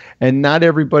C-level, and not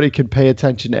everybody can pay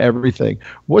attention to everything.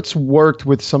 What's worked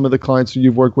with some of the clients that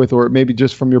you've worked with, or maybe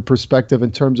just from your perspective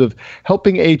in terms of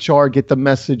helping HR get the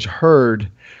message heard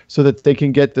so that they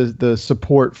can get the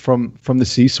support from the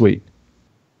C-suite?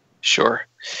 Sure.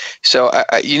 So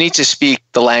you need to speak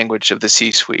the language of the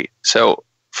C-suite. So,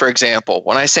 for example,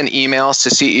 when I send emails to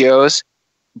CEOs,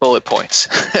 bullet points.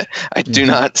 I do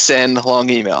not send long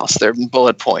emails. They're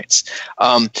bullet points.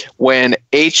 When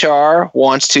HR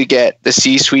wants to get the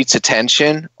C-suite's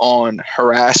attention on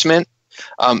harassment,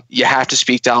 you have to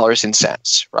speak dollars and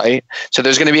cents, right? So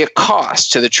there's going to be a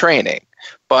cost to the training.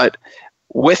 But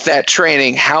with that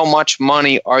training, how much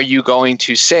money are you going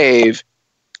to save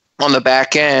on the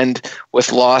back end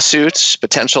with lawsuits,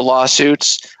 potential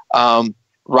lawsuits,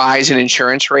 rise in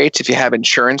insurance rates if you have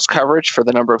insurance coverage for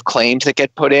the number of claims that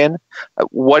get put in?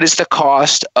 What is the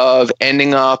cost of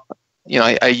ending up,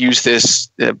 I use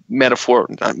this ending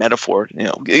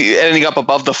up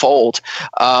above the fold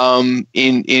in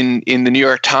the New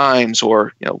York Times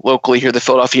or locally here, the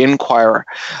Philadelphia Inquirer.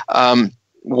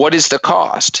 What is the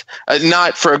cost?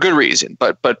 Not for a good reason,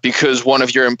 but because one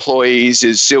of your employees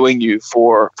is suing you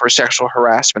for sexual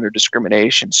harassment or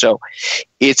discrimination. So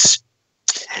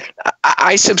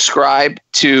I subscribe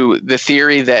to the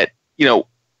theory that,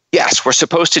 yes, we're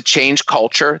supposed to change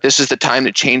culture. This is the time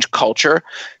to change culture.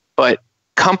 But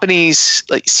companies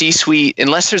like C-suite,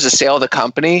 unless there's a sale of the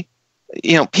company,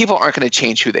 people aren't going to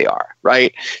change who they are,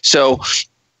 right? So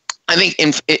I think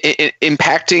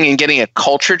impacting and getting a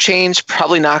culture change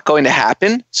probably not going to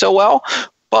happen so well.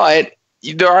 But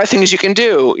there are things you can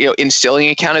do, instilling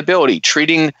accountability,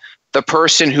 treating the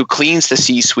person who cleans the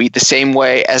C-suite the same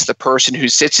way as the person who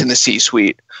sits in the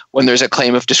C-suite when there's a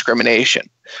claim of discrimination,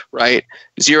 right?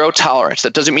 Zero tolerance.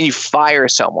 That doesn't mean you fire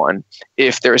someone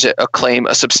if there's a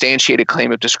substantiated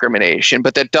claim of discrimination,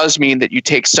 but that does mean that you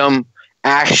take some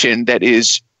action that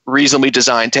is reasonably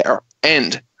designed to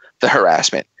end the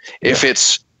harassment. If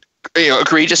it's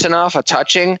egregious enough, a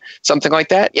touching, something like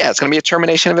that, it's going to be a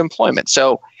termination of employment.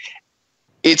 So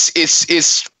it's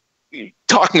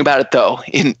talking about it, though,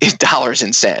 in dollars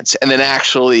and cents, and then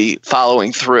actually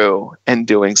following through and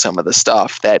doing some of the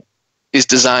stuff that is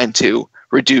designed to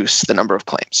reduce the number of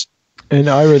claims. And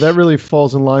Ira, that really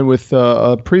falls in line with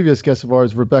a previous guest of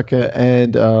ours, Rebecca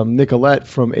and Nicolette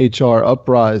from HR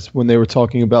Uprise, when they were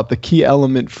talking about the key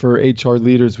element for HR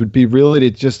leaders would be really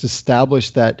to just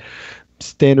establish that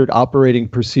standard operating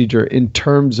procedure in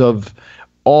terms of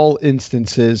all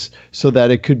instances, so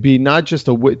that it could be not just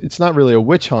it's not really a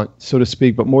witch hunt, so to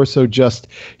speak, but more so just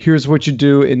here's what you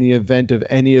do in the event of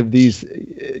any of these,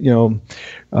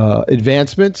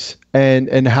 advancements,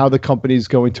 and how the company is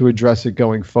going to address it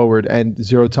going forward. And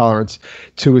zero tolerance,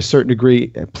 to a certain degree,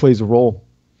 plays a role.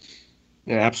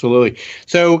 Yeah, absolutely.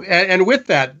 So, and with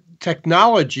that,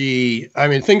 technology,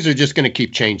 things are just going to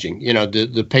keep changing.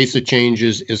 The pace of change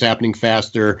is happening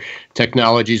faster.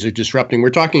 Technologies are disrupting.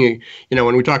 We're talking,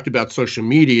 when we talked about social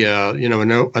media, I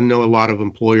know a lot of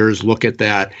employers look at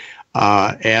that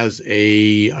as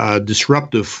a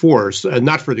disruptive force,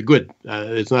 not for the good.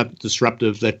 It's not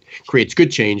disruptive that creates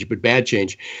good change, but bad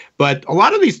change. But a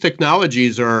lot of these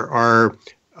technologies are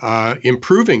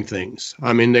improving things.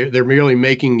 They're merely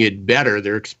making it better.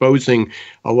 They're exposing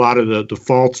a lot of the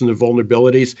faults and the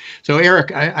vulnerabilities. So,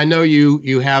 Eric, I know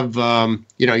you have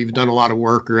you've done a lot of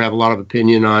work or have a lot of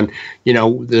opinion on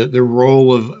the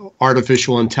role of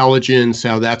artificial intelligence,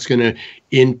 how that's going to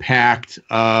impact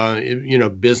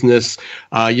business.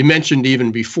 You mentioned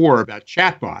even before about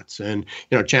chatbots, and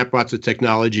chatbots are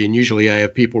technology, and usually I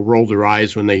have people roll their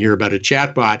eyes when they hear about a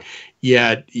chatbot.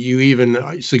 Yet you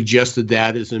even suggested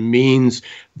that as a means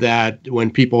that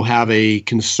when people have a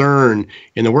concern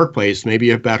in the workplace, maybe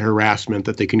about harassment,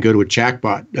 that they can go to a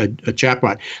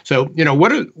chatbot. So,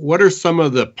 what are some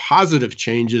of the positive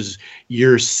changes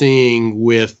you're seeing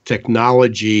with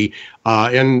technology?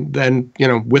 And then,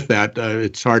 with that,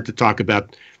 it's hard to talk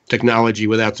about technology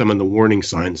without some of the warning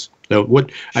signs. So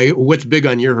what's big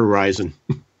on your horizon?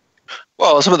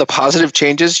 Well, some of the positive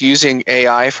changes using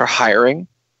AI for hiring,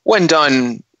 when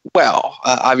done well.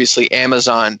 Obviously,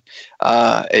 Amazon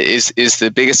is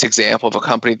the biggest example of a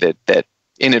company that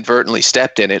inadvertently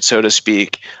stepped in it, so to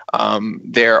speak.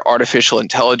 Their artificial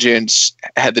intelligence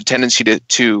had the tendency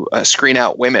to screen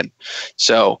out women.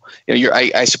 So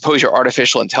I suppose your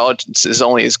artificial intelligence is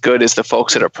only as good as the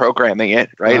folks that are programming it,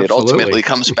 right? Absolutely. It ultimately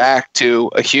comes back to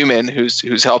a human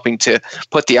who's helping to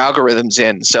put the algorithms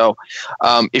in. So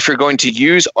if you're going to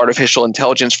use artificial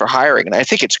intelligence for hiring, and I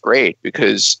think it's great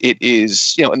because it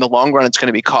is, in the long run, it's going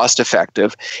to be cost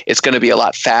effective. It's going to be a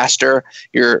lot faster.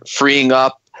 You're freeing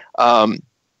up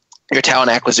your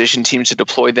talent acquisition teams to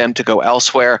deploy them to go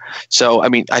elsewhere. So, I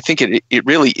mean, I think it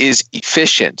really is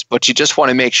efficient, but you just want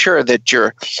to make sure that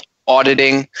you're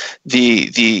auditing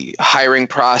the hiring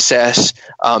process,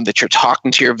 that you're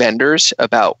talking to your vendors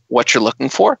about what you're looking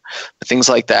for, things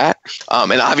like that,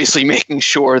 and obviously making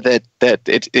sure that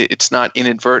it's not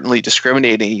inadvertently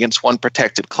discriminating against one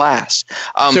protected class.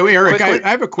 So, Eric, I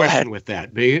have a question with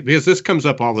that, because this comes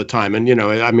up all the time, and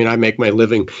I mean, I make my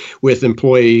living with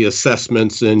employee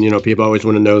assessments, and people always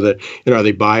want to know that are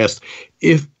they biased?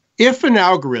 If an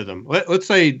algorithm, let's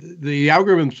say the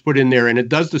algorithm's put in there and it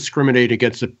does discriminate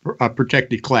against a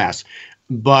protected class,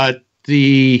 but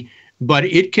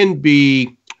it can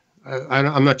be,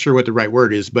 I'm not sure what the right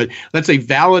word is, but let's say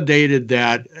validated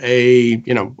that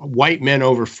white men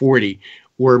over 40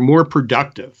 were more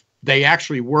productive. They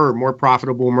actually were more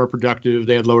profitable, more productive.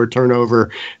 They had lower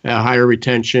turnover, higher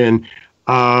retention.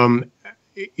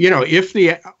 If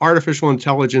the artificial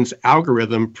intelligence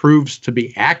algorithm proves to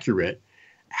be accurate,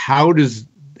 how does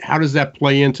that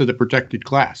play into the protected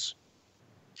class?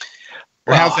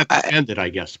 Or how's that defended, I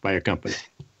guess, by a company?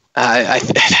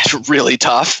 That's really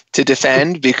tough to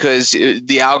defend, because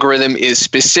the algorithm is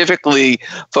specifically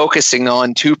focusing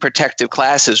on two protective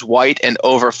classes, white and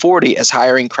over 40, as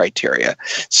hiring criteria.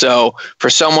 So for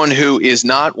someone who is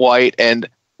not white and,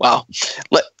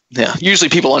 usually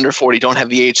people under 40 don't have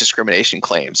the age discrimination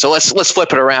claim. So let's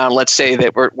flip it around. Let's say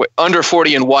that we're under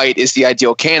 40 and white is the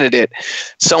ideal candidate.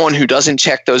 Someone who doesn't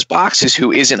check those boxes,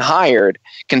 who isn't hired,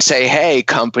 can say, hey,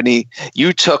 company,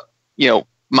 you took,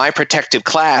 my protective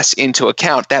class into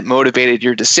account. That motivated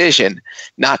your decision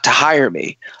not to hire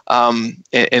me. And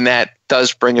that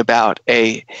does bring about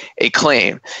a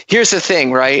claim. Here's the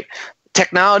thing, right?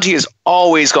 Technology is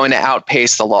always going to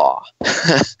outpace the law.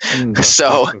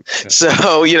 So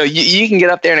you can get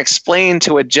up there and explain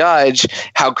to a judge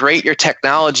how great your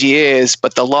technology is,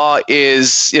 but the law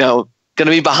is going to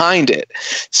be behind it.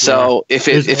 So if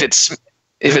it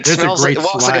smells like, it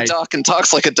walks like a duck and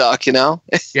talks like a duck,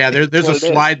 Yeah, there's a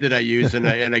slide that I use, and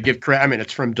I give credit. I mean,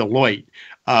 it's from Deloitte,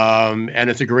 and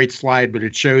it's a great slide, but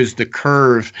it shows the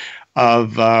curve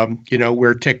of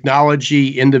where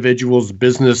technology, individuals,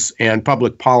 business, and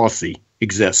public policy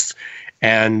exists.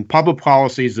 And public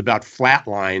policy is about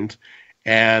flatlined,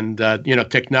 and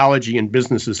technology and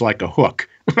business is like a hook.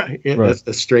 That's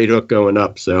a straight hook going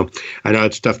up. So I know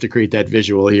it's tough to create that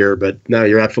visual here, but no,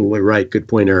 you're absolutely right. Good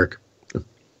point, Eric.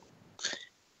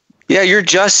 Yeah, you're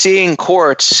just seeing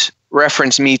courts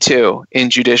reference MeToo in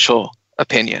judicial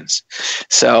opinions.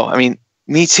 So, I mean,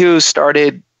 MeToo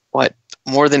started,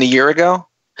 more than a year ago?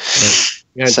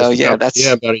 Yeah,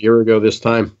 about a year ago this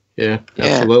time. Yeah,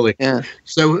 absolutely. Yeah.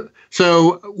 So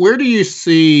where do you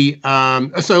see,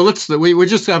 we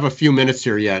just have a few minutes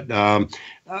here yet.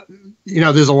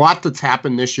 There's a lot that's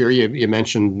happened this year. You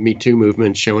mentioned Me Too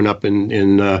movement showing up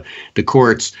in the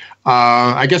courts.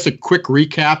 I guess a quick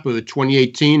recap of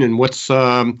 2018 and what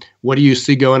do you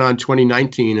see going on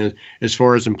 2019 as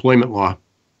far as employment law?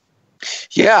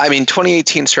 Yeah, I mean,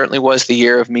 2018 certainly was the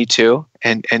year of Me Too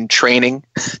and training.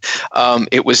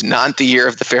 It was not the year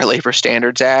of the Fair Labor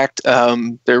Standards Act.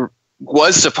 There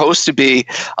was supposed to be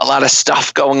a lot of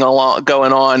stuff going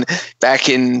on back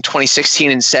in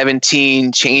 2016 and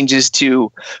 17, changes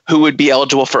to who would be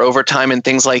eligible for overtime and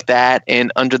things like that.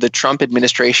 And under the Trump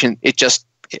administration,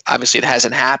 obviously it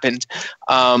hasn't happened.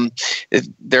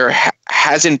 There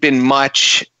hasn't been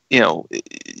much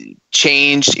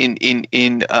change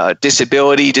in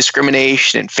disability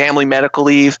discrimination and family medical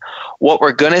leave. What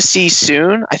we're going to see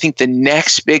soon, I think the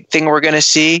next big thing we're going to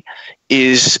see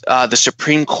is the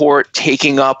Supreme Court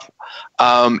taking up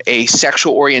a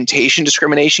sexual orientation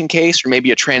discrimination case, or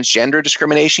maybe a transgender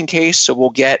discrimination case. So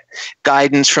we'll get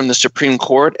guidance from the Supreme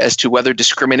Court as to whether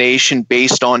discrimination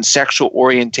based on sexual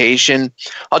orientation,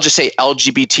 I'll just say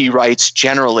LGBT rights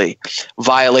generally,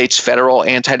 violates federal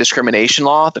anti-discrimination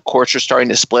law. The courts are starting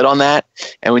to split on that,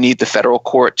 and we need the federal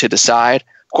court to decide.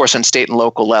 Of course, on state and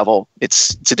local level,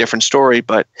 it's a different story,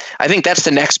 but I think that's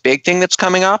the next big thing that's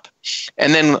coming up.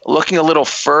 And then looking a little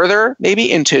further, maybe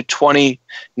into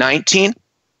 2019,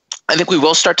 I think we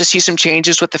will start to see some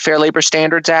changes with the Fair Labor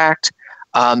Standards Act.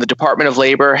 The Department of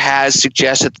Labor has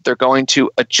suggested that they're going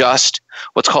to adjust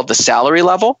what's called the salary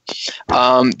level.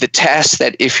 The test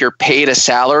that if you're paid a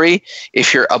salary,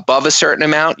 if you're above a certain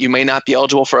amount, you may not be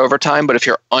eligible for overtime, but if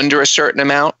you're under a certain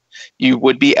amount, you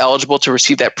would be eligible to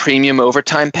receive that premium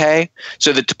overtime pay.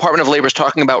 So the Department of Labor is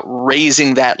talking about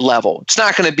raising that level. It's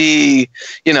not going to be,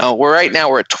 right now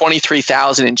we're at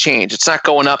 23,000 and change. It's not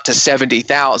going up to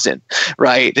 70,000,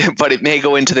 right? But it may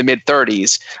go into the mid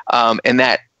 30s. And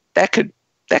that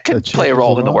that can play a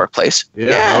role in the workplace.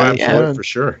 Yeah, for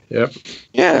sure. Yep.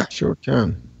 Yeah. Sure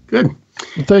can. Good.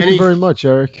 Well, thank you very much,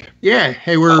 Eric. Yeah.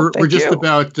 Hey, we're just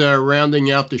about rounding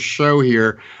out the show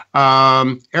here.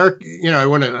 Eric, I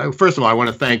want to first of all, I want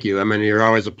to thank you. I mean, you're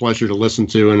always a pleasure to listen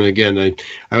to, and again, I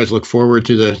always look forward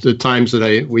to the times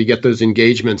that we get those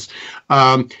engagements.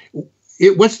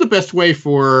 What's the best way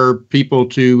for people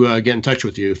to get in touch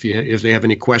with you if they have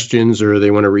any questions, or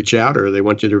they want to reach out, or they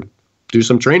want you to do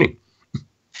some training?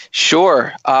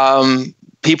 Sure.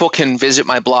 People can visit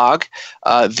my blog,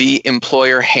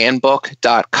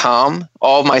 theemployerhandbook.com.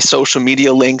 All my social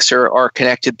media links are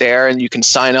connected there, and you can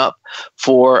sign up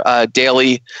for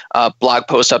daily blog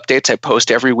post updates. I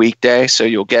post every weekday, so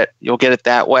you'll get it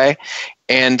that way.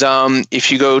 And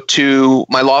if you go to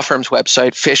my law firm's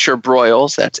website, Fisher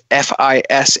Broyles, that's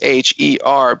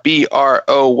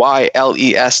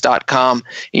FisherBroyles.com,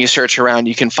 and you search around,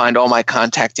 you can find all my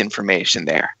contact information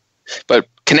there. But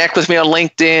connect with me on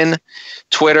LinkedIn,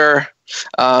 Twitter.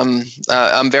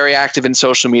 I'm very active in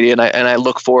social media, and I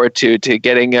look forward to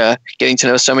getting to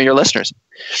know some of your listeners.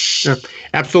 Yeah,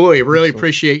 absolutely. Really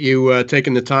appreciate you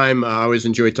taking the time. I always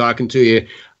enjoy talking to you.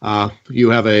 You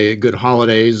have a good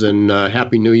holidays and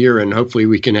Happy New Year, and hopefully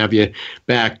we can have you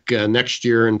back next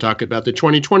year and talk about the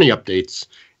 2020 updates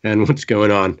and what's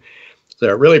going on. So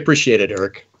I really appreciate it,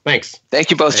 Eric. Thanks.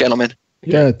 Thank you both, gentlemen.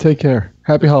 Yeah, take care.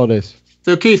 Happy holidays.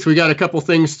 So, Keith, we got a couple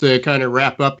things to kind of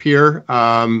wrap up here.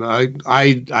 I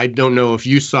don't know if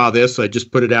you saw this. I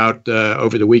just put it out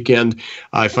over the weekend.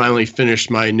 I finally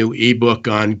finished my new ebook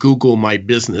on Google My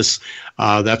Business.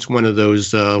 That's one of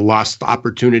those lost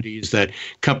opportunities that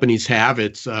companies have.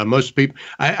 It's most people.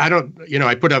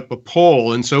 I put up a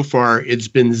poll, and so far it's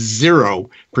been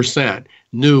 0%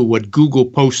 knew what Google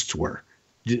Posts were.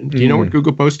 Do you know what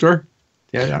Google Posts are?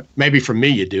 Yeah, maybe for me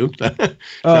you do.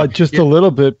 Just a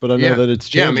little bit, but I know that it's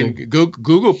changing. Yeah, I mean,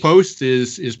 Google Post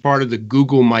is part of the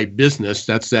Google My Business.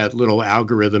 That's that little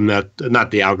algorithm that's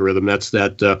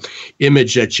that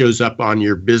image that shows up on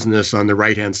your business on the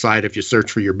right-hand side if you search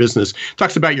for your business.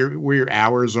 Talks about where your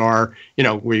hours are,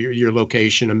 where your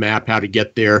location, a map, how to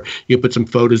get there. You put some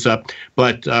photos up,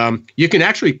 but you can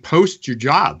actually post your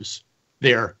jobs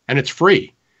there, and it's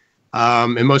free.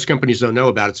 And most companies don't know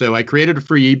about it. So I created a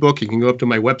free ebook. You can go up to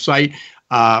my website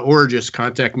or just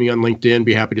contact me on LinkedIn.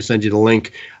 Be happy to send you the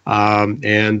link. I'll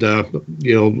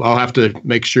have to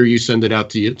make sure you send it out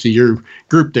to your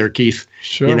group there, Keith.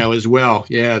 Sure. As well.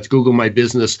 Yeah, it's Google My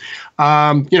Business.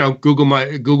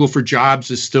 Google for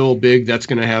Jobs is still big. That's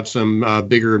going to have some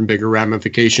bigger and bigger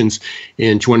ramifications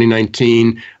in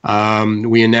 2019.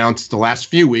 We announced the last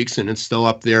few weeks, and it's still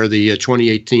up there, the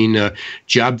 2018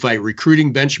 Job Fight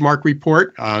Recruiting Benchmark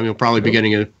Report. You'll probably be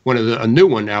getting a new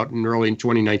one out in early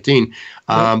 2019.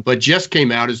 But just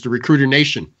came out is the Recruiter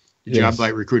Nation. The Job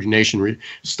Fight Recruiter Nation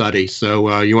study.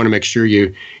 So you want to make sure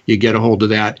you get a hold of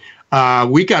that.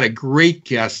 We got a great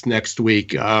guest next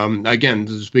week. Again,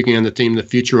 speaking on the team, The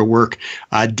Future of Work,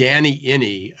 Danny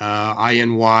Innie,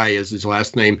 I-N-Y is his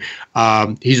last name.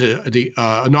 He's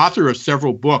an author of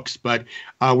several books, but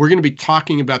we're going to be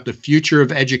talking about the future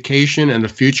of education and the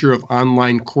future of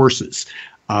online courses.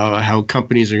 How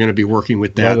companies are going to be working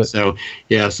with that. So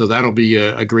that'll be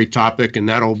a great topic, and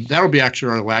that'll be actually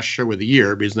our last show of the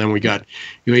year, because then we got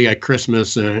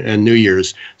Christmas and New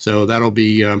Year's. So that'll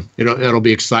be it'll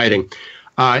be exciting.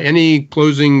 Any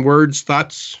closing words,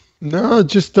 thoughts? No,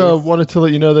 just wanted to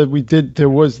let you know that there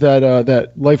was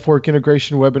that life work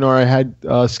integration webinar I had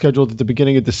scheduled at the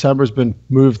beginning of December has been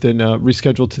moved and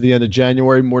rescheduled to the end of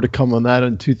January. More to come on that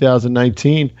in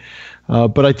 2019.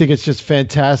 But I think it's just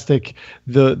fantastic.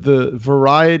 The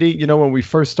variety, when we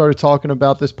first started talking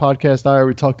about this podcast,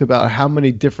 we talked about how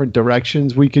many different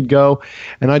directions we could go.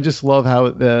 And I just love how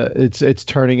it's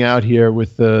turning out here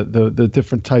with the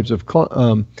different types of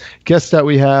guests that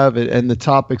we have. And the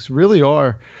topics really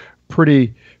are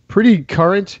pretty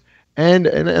current. And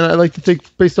I like to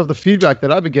think, based off the feedback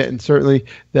that I've been getting, certainly,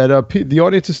 that the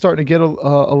audience is starting to get a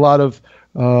lot of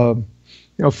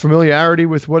familiarity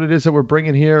with what it is that we're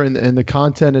bringing here, and the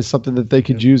content is something that they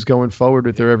could use going forward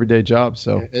with their everyday jobs.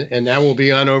 So, and that will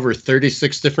be on over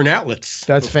 36 different outlets.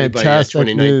 That's fantastic. By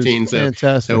 2019. News.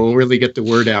 Fantastic. So we'll really get the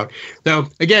word out. So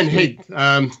again, hey,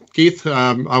 Keith,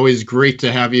 always great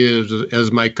to have you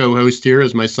as my co-host here,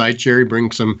 as my side chair.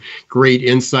 Bring some great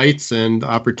insights and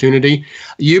opportunity.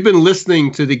 You've been listening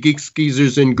to the Geeks,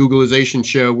 Geezers, and Googlization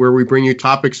show, where we bring you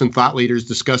topics and thought leaders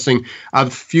discussing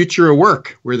the future of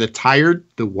work, where the tired,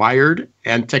 the wired,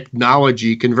 and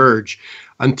technology converge.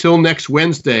 Until next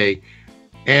Wednesday,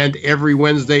 and every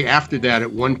Wednesday after that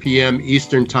at 1 p.m.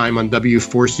 Eastern Time on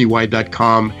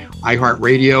W4CY.com,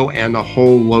 iHeartRadio, and a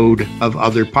whole load of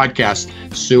other podcasts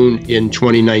soon in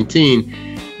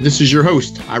 2019. This is your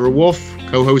host, Ira Wolf,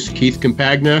 co-host Keith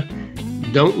Campagna.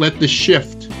 Don't let the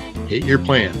shift hit your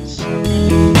plans.